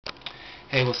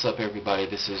Hey, what's up everybody?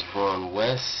 This is Ron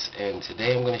West, and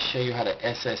today I'm going to show you how to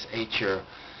SSH your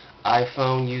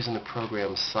iPhone using the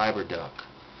program CYBERDUCK.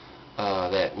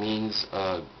 That means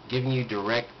giving you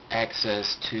direct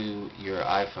access to your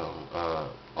iPhone,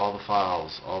 all the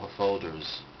files, all the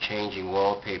folders, changing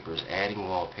wallpapers, adding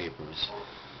wallpapers,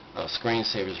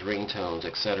 screensavers, ringtones,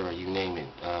 etc. You name it.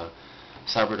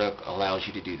 CYBERDUCK allows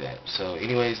you to do that. So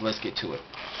anyways, let's get to it.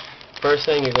 First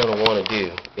thing you're going to want to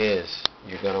do is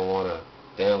you're going to want to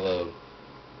download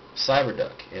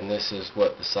CYBERDUCK, and this is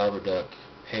what the CYBERDUCK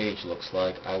page looks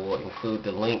like. I will include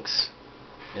the links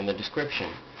in the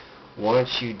description.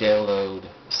 Once you download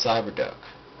CYBERDUCK,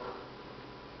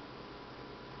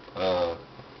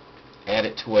 add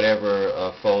it to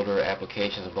whatever folder,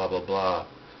 applications, blah blah blah.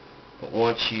 But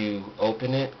once you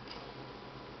open it,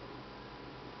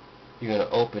 you're going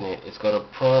to open it. It's going to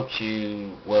prompt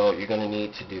you, well, you're going to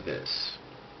need to do this.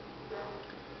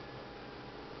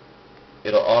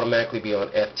 It'll automatically be on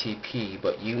FTP,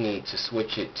 but you need to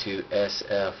switch it to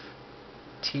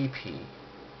SFTP.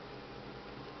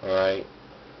 Alright?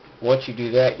 Once you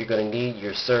do that, you're going to need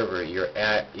your server, your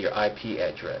IP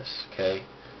address. Okay?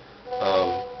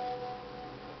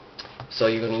 So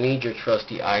you're going to need your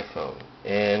trusty iPhone.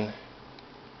 And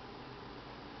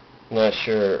I'm not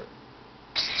sure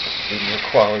video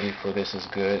quality for this is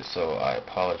good, so I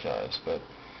apologize. But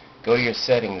go to your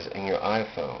settings in your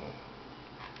iPhone.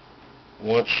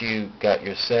 Once you got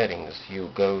your settings, you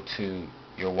go to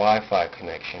your Wi-Fi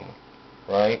connection,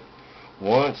 right?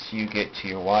 Once you get to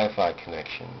your Wi-Fi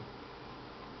connection,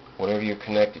 whatever you're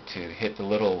connected to, hit the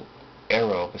little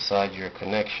arrow beside your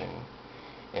connection,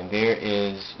 and there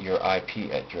is your IP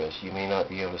address. You may not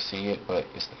be able to see it, but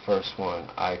it's the first one,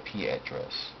 IP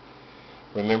address.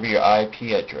 Remember your IP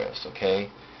address, okay?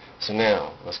 So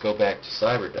now, let's go back to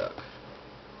CYBERDUCK.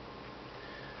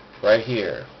 Right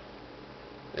here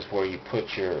is where you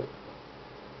put your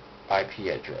IP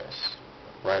address,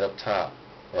 right up top,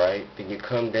 right? Then you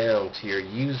come down to your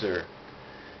user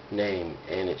name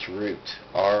and its root,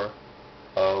 ROOT.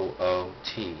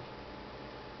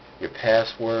 Your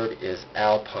password is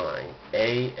alpine,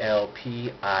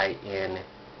 ALPINE,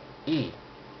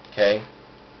 okay?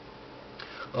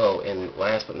 Oh, and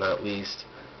last but not least,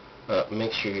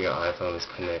 make sure your iPhone is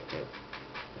connected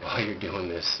while you're doing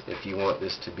this if you want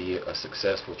this to be a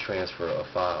successful transfer of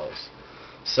files.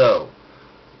 So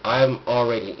I'm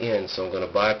already in, so I'm going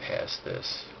to bypass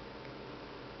this.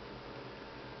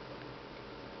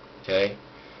 Okay,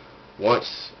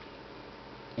 once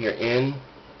you're in,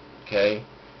 okay,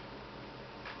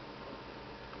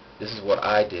 this is what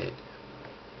I did.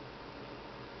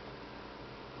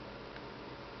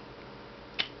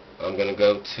 I'm going to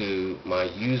go to my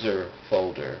user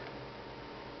folder.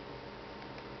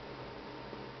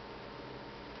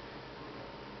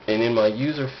 And in my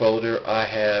user folder, I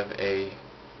have a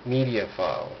media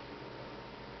file.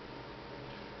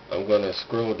 I'm going to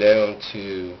scroll down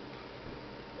to,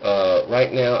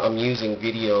 right now I'm using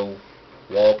video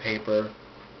wallpaper,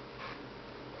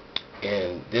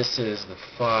 and this is the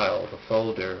file, the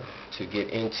folder to get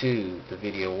into the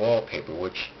video wallpaper,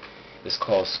 which is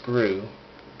called SKREW.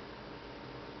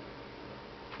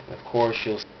 And of course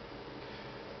you'll,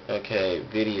 okay,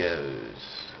 videos.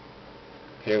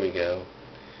 Here we go.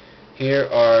 Here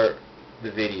are the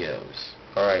videos.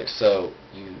 Alright, so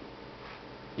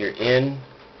you're in,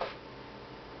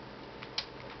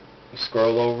 you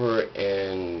scroll over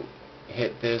and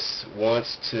hit this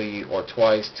once till you, or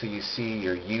twice till you see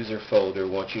your user folder.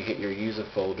 Once you hit your user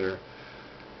folder,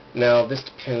 now this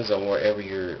depends on wherever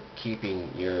you're keeping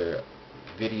your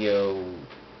video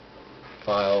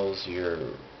files,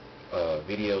 your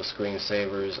video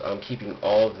screensavers. I'm keeping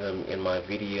all of them in my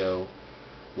video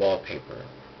wallpaper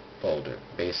folder,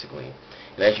 basically.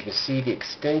 And as you can see, the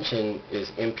extension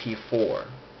is MP4.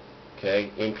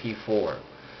 Okay, MP4.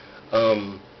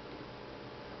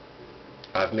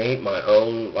 I've made my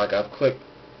own, like I've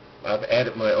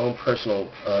added my own personal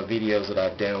videos that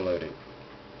I've downloaded.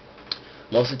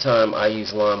 Most of the time I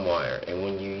use LimeWire, and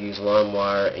when you use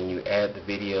LimeWire and you add the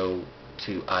video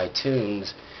to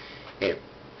iTunes, it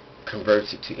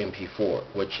converts it to MP4,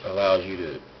 which allows you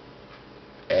to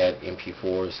add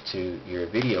MP4s to your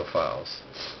video files.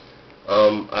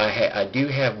 I do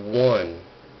have one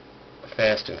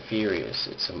Fast and Furious.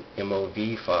 It's a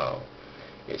MOV file.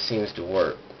 It seems to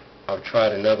work. I've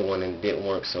tried another one and it didn't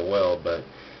work so well, but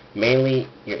mainly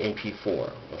your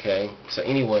MP4. Okay. So,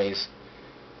 anyways,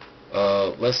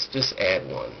 let's just add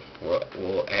one.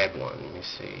 We'll add one. Let me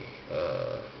see.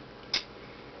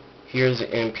 Here's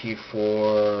an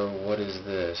MP4. What is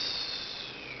this?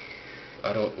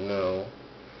 I don't know.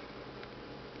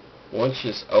 Once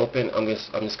it's open, I'm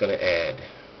just going to add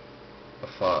a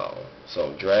file. So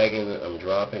I'm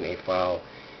dropping a file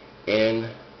in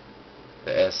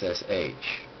the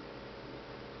SSH.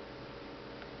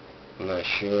 I'm not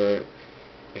sure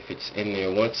if it's in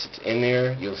there. Once it's in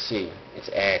there, you'll see it's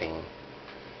adding.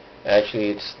 Actually,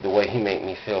 it's The Way He Made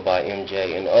Me Feel by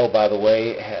MJ. And oh, by the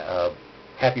way,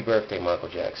 happy birthday, Michael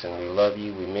Jackson. We love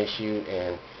you, we miss you,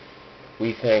 and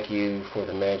we thank you for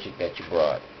the magic that you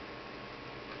brought.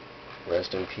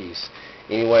 Rest in peace.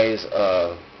 Anyways,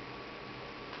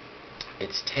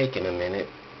 it's taken a minute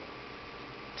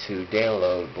to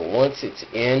download, but once it's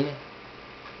in,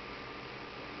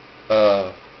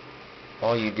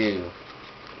 all you do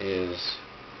is,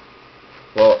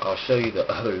 well, I'll show you the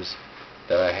others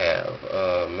that I have.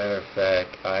 Matter of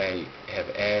fact, I have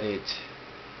added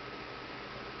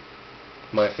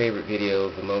my favorite video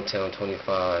of the Motown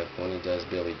 25 when he does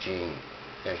Billie Jean.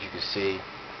 As you can see,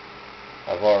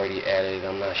 I've already added it.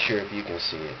 I'm not sure if you can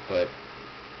see it, but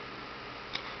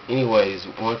anyways,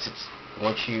 once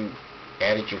you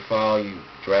added your file, you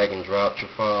drag and drop your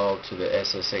file to the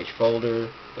SSH folder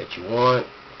that you want.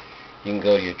 You can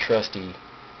go to your trusty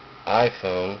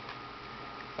iPhone.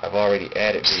 I've already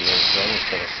added videos, so I'm just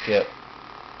going to skip.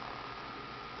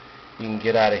 You can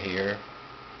get out of here,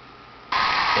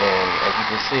 and as you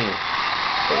can see,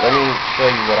 but let me show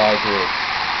you what I did.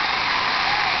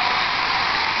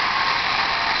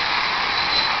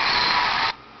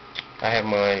 I have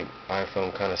my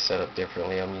iPhone kind of set up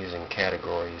differently. I'm using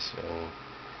categories, and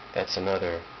that's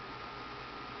another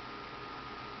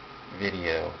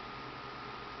video.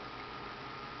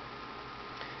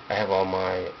 I have all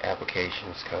my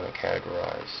applications kind of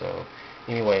categorized. So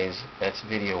anyways, that's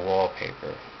video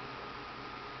wallpaper.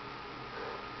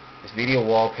 It's video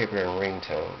wallpaper and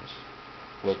ringtones,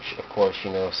 which of course,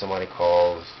 you know, if somebody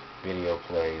calls, video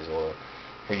plays, or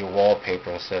for your wallpaper,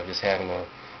 instead of just having a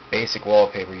basic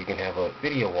wallpaper, you can have a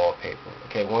video wallpaper.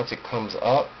 Okay, once it comes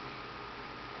up,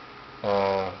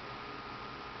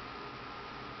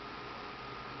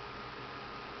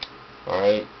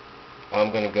 alright,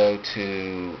 I'm going to go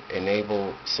to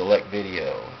enable select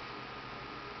video,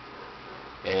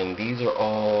 and these are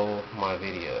all my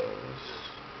videos.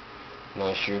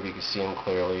 Not sure if you can see them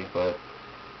clearly, but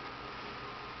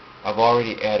I've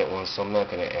already added one, so I'm not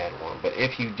going to add one. But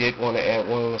if you did want to add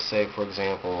one, let's say for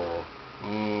example,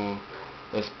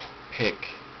 let's pick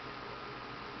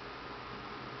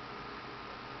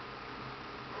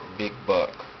Big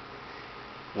Buck.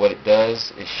 What it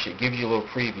does is it gives you a little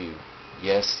preview.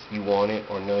 Yes, you want it,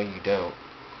 or no, you don't.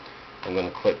 I'm going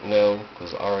to click no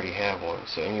because I already have one.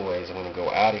 So anyways, I'm going to go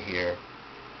out of here.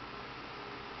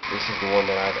 This is the one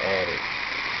that I've added.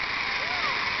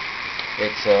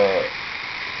 It's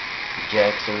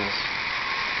Jackson's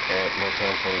at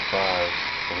Motown 25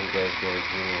 when he does Billie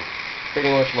Jean.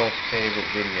 Pretty much my favorite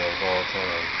video of all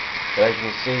time. But as you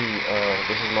can see,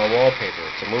 this is my wallpaper.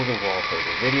 It's a moving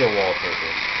wallpaper, video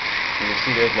wallpaper. You can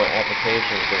see there's my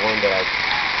applications, the one that I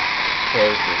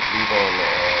chose to leave on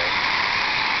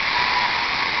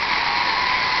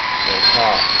the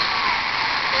top.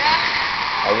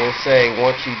 I will say,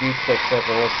 once you do click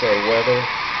something, let's say weather,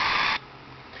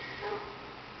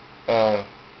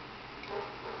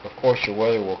 of course your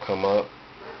weather will come up.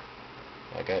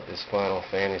 I got this Final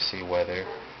Fantasy weather.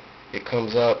 It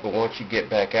comes up, but once you get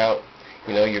back out,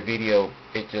 you know, your video,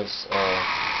 it just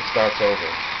it starts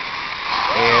over.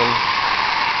 And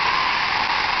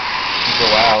you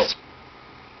go out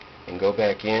and go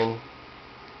back in.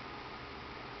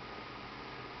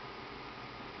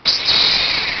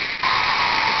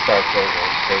 It starts over,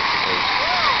 basically.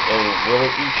 And will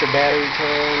it eat your battery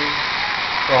time?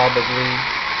 Probably,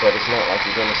 but it's not like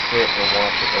you're going to sit and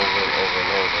watch it over and over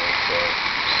and over. So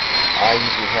I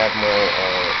usually have my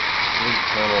sleep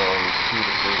timer on 2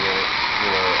 to 3 minutes, you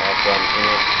know, after I'm in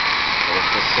it, and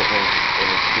it's just sitting and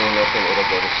it's doing nothing, it'll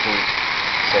go to sleep.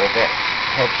 So that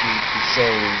helps you to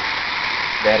save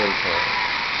battery time.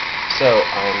 So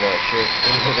I'm not sure if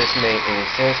any of this made any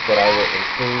sense, but I will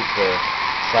include the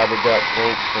CYBERDUCK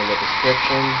link in the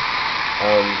description.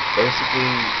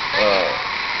 Basically,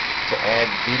 to add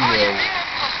video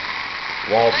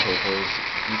wallpapers,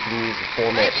 you can use the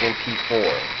format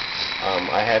MP4.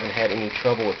 I haven't had any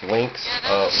trouble with links,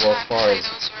 well, as far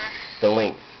as the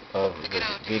length of the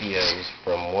videos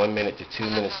from 1 minute to 2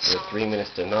 minutes to 3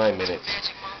 minutes to 9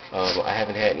 minutes. I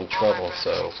haven't had any trouble,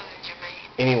 so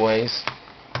anyways,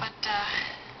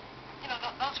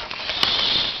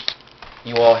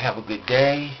 you all have a good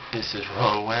day. This is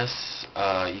Ron West.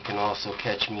 You can also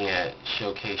catch me at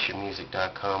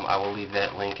showcaseyourmusic.com. I will leave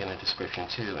that link in the description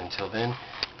too. Until then,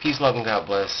 peace, love, and God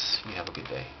bless. You have a good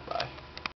day. Bye.